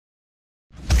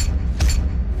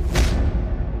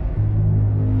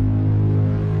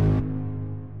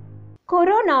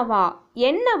கொரோனாவா?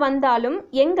 என்ன வந்தாலும்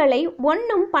எங்களை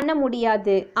ஒன்றும் பண்ண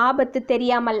முடியாது. ஆபத்து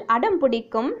தெரியாமல் அடம்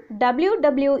பிடிக்கும்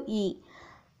WWE.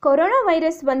 கொரோனா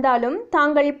வைரஸ் வந்தாலும்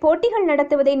தாங்கள் போட்டிகள்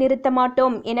நடத்துவதை நிறுத்த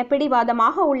மாட்டோம் என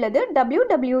பிடிவாதமாக உள்ளது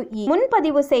WWE.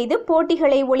 முன்பதிவு செய்து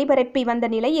போட்டிகளை ஒளிபரப்பி வந்த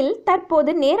நிலையில்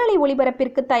தற்போது நேரலை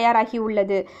ஒளிபரப்பிற்கு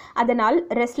தயாராகியுள்ளது. அதனால்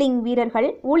ரெஸ்லிங் வீரர்கள்,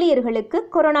 ஊழியர்களுக்கு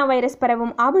கொரோனா வைரஸ்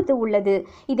பரவும் ஆபத்து உள்ளது.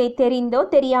 இதை தெரிந்தோ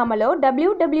தெரியாமலோ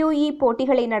WWE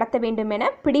போட்டிகளை நடத்த வேண்டும்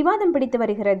என பிடிவாதம் பிடித்து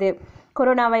வருகிறது.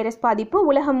 கொரோனா வைரஸ் பாதிப்பு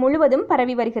உலகம் முழுவதும்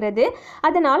பரவி வருகிறது.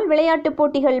 அதனால் விளையாட்டு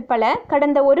போட்டிகள் பல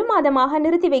கடந்த ஒரு மாதமாக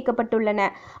நிறுத்தி வைக்கப்பட்டுள்ளன.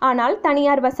 ஆனால்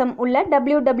தனியார் வசம் உள்ள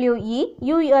WWE,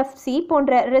 UFC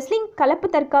போன்ற ரெஸ்லிங் கலப்பு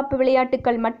தற்காப்பு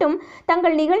விளையாட்டுகள் மட்டும்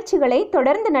தங்கள் நிகழ்ச்சிகளை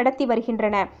தொடர்ந்து நடத்தி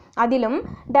வருகின்றன. அதிலும்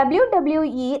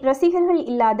WWE ரசிகர்கள்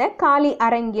இல்லாத காலி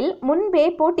அரங்கில் முன்பே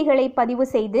போட்டிகளை பதிவு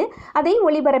செய்து அதை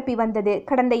ஒளிபரப்பி வந்தது.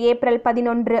 கடந்த ஏப்ரல்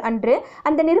 11 அன்று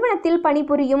அந்த நிறுவனத்தில்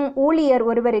பணிபுரியும் ஊழியர்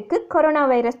ஒருவருக்கு கொரோனா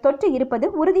வைரஸ் தொற்று இருப்பது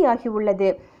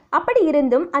உறுதியாகியுள்ளது. அப்படி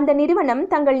இருந்தும் அந்த நிறுவனம்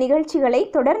தங்கள் நிகழ்ச்சிகளை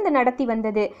தொடர்ந்து நடத்தி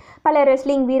வந்தது. பல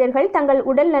ரெஸ்லிங் வீரர்கள் தங்கள்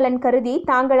உடல் நலன் கருதி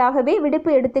தாங்களாகவே விடுப்பு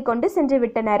எடுத்துக்கொண்டு சென்று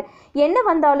விட்டனர். என்ன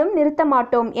வந்தாலும் நிறுத்த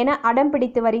மாட்டோம் என அடம்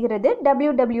பிடித்து வருகிறது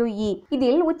WWE.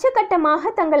 இதில்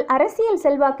உச்சகட்டமாக தங்கள் அரசியல்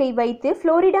செல்வாக்கை வைத்து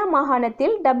புளோரிடா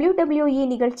மாகாணத்தில் WWE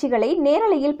நிகழ்ச்சிகளை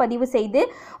நேரலையில் பதிவு செய்து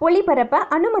ஒளிபரப்ப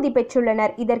அனுமதி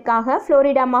பெற்றுள்ளனர். இதற்காக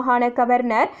புளோரிடா மாகாண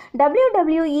கவர்னர்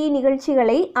WWE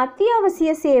நிகழ்ச்சிகளை அத்தியாவசிய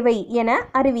சேவை என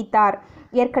அறிவித்தார்.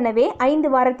 ஏற்கனவே 5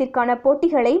 வாரத்திற்கான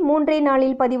போட்டிகளை 3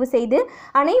 நாளில் பதிவு செய்து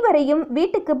அனைவரையும்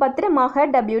வீட்டுக்கு பத்திரமாக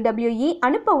WWE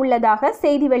அனுப்ப உள்ளதாக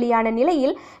செய்தி வெளியான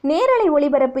நிலையில் நேரலை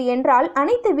ஒளிபரப்பு என்றால்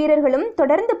அனைத்து வீரர்களும்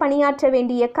தொடர்ந்து பணியாற்ற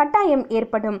வேண்டிய கட்டாயம்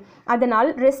ஏற்படும்.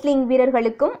 அதனால் ரெஸ்லிங்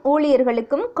வீரர்களுக்கும்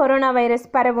ஊழியர்களுக்கும் கொரோனா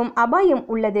வைரஸ் பரவும் அபாயம்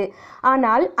உள்ளது.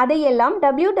 ஆனால் அதையெல்லாம்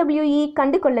WWE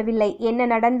கண்டுகொள்ளவில்லை.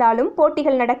 என்ன நடந்தாலும்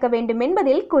போட்டிகள் நடக்க வேண்டும்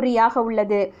என்பதில் குறியாக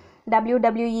உள்ளது.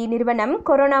 WWE நிறுவனம்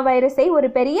கொரோனா வைரஸை ஒரு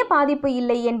பெரிய பாதிப்பு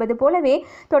இல்லை என்பது போலவே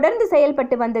தொடர்ந்து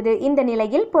செயல்பட்டு வந்தது. இந்த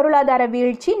நிலையில் பொருளாதார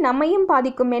வீழ்ச்சி நம்மையும்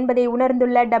பாதிக்கும் என்பதை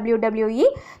உணர்ந்துள்ள WWE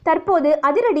தற்போது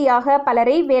அதிரடியாக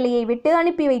பலரை வேலையை விட்டு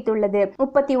அனுப்பி வைத்துள்ளது.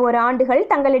 31 ஆண்டுகள்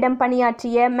தங்களிடம்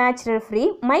பணியாற்றிய மேட்ச் ரெஃப்ரி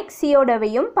மைக்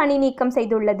சியோடோவையும் பணி நீக்கம்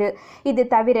செய்துள்ளது. இது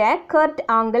தவிர கர்ட்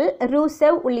ஆங்கிள்,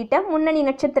 ரூசெவ் உள்ளிட்ட முன்னணி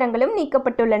நட்சத்திரங்களும்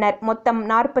நீக்கப்பட்டுள்ளனர். மொத்தம்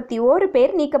 41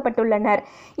 பேர் நீக்கப்பட்டுள்ளனர்.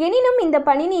 எனினும் இந்த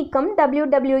பணி நீக்கம்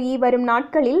WWE வரும்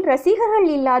நாட்களில் ரசிகர்கள்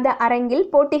இல்லாத அரங்கில்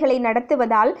போட்டிகளை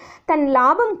நடத்துவதால் தன்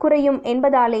லாபம் குறையும்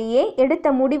என்பதாலேயே எடுத்த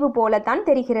முடிவு போலத்தான்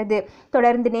தெரிகிறது.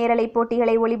 தொடர்ந்து நேரலை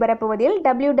போட்டிகளை ஒளிபரப்புவதில்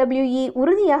WWE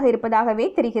உறுதியாக இருப்பதாகவே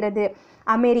தெரிகிறது.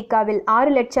 அமெரிக்காவில்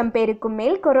 6 லட்சம் பேருக்கும்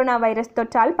மேல் கொரோனா வைரஸ்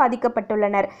தொற்றால்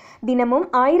பாதிக்கப்பட்டுள்ளனர். தினமும்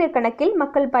ஆயிரக்கணக்கில்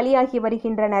மக்கள் பலியாகி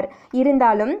வருகின்றனர்.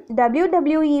 இருந்தாலும்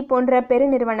WWE போன்ற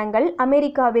பெருநிறுவனங்கள்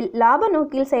அமெரிக்காவில் லாப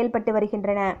நோக்கில் செயல்பட்டு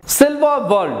வருகின்றன. செல்வா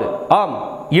வேர்ல்ட். ஆம்,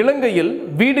 இலங்கையில்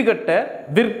வீடு கட்ட,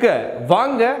 விற்க,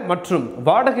 வாங்க மற்றும்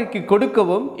வாடகைக்கு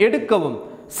கொடுக்கவும் எடுக்கவும்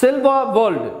செல்வா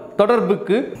வேர்ல்ட்.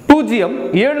 தொடர்புக்கு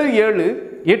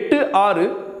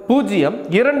 07786026336.